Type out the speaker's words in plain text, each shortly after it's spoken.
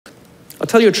I'll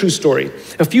tell you a true story.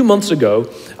 A few months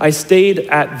ago, I stayed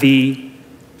at the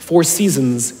Four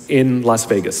Seasons in Las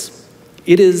Vegas.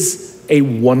 It is a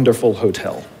wonderful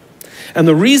hotel. And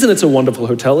the reason it's a wonderful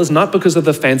hotel is not because of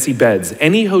the fancy beds.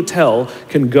 Any hotel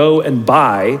can go and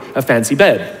buy a fancy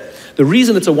bed. The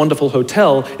reason it's a wonderful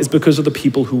hotel is because of the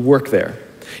people who work there.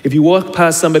 If you walk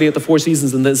past somebody at the Four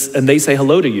Seasons and they say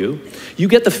hello to you, you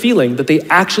get the feeling that they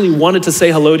actually wanted to say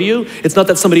hello to you. It's not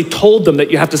that somebody told them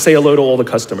that you have to say hello to all the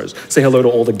customers, say hello to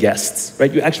all the guests,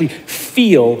 right? You actually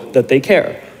feel that they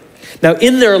care. Now,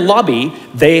 in their lobby,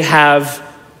 they have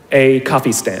a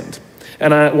coffee stand.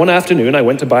 And one afternoon, I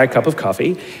went to buy a cup of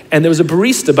coffee, and there was a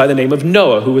barista by the name of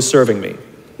Noah who was serving me.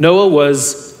 Noah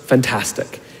was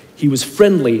fantastic. He was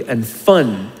friendly and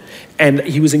fun, and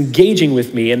he was engaging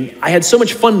with me, and I had so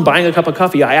much fun buying a cup of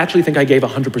coffee, I actually think I gave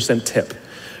 100% tip,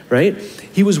 right?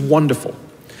 He was wonderful.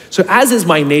 So as is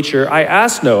my nature, I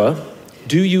asked Noah,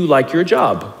 do you like your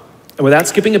job? And without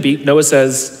skipping a beat, Noah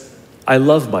says, I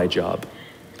love my job.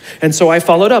 And so I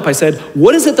followed up. I said,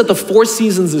 what is it that the Four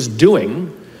Seasons is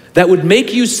doing that would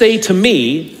make you say to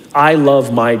me, I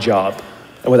love my job?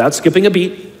 And without skipping a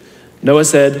beat, Noah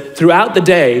said, throughout the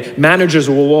day, managers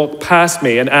will walk past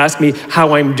me and ask me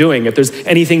how I'm doing, if there's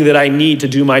anything that I need to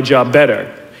do my job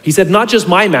better. He said, not just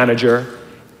my manager,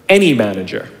 any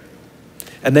manager.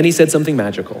 And then he said something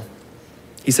magical.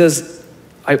 He says,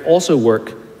 I also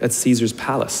work at Caesar's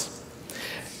Palace.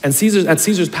 And at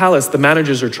Caesar's Palace, the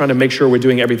managers are trying to make sure we're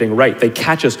doing everything right. They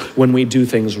catch us when we do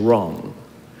things wrong.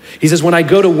 He says, when I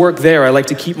go to work there, I like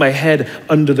to keep my head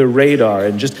under the radar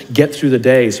and just get through the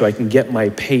day so I can get my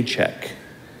paycheck.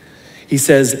 He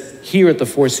says, here at the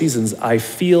Four Seasons, I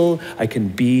feel I can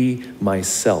be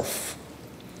myself.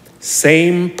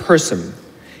 Same person,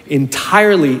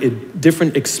 entirely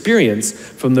different experience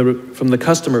from the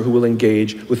customer who will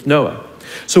engage with Noah.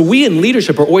 So we in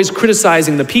leadership are always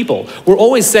criticizing the people. We're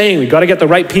always saying, we got to get the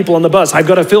right people on the bus. I've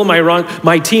got to fill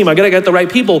my team. I got to get the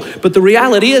right people. But the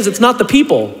reality is, it's not the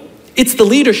people. It's the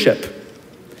leadership.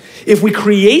 If we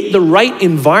create the right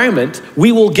environment,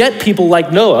 we will get people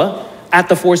like Noah at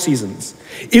the Four Seasons.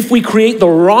 If we create the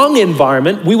wrong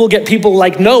environment, we will get people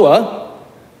like Noah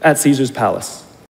at Caesar's Palace.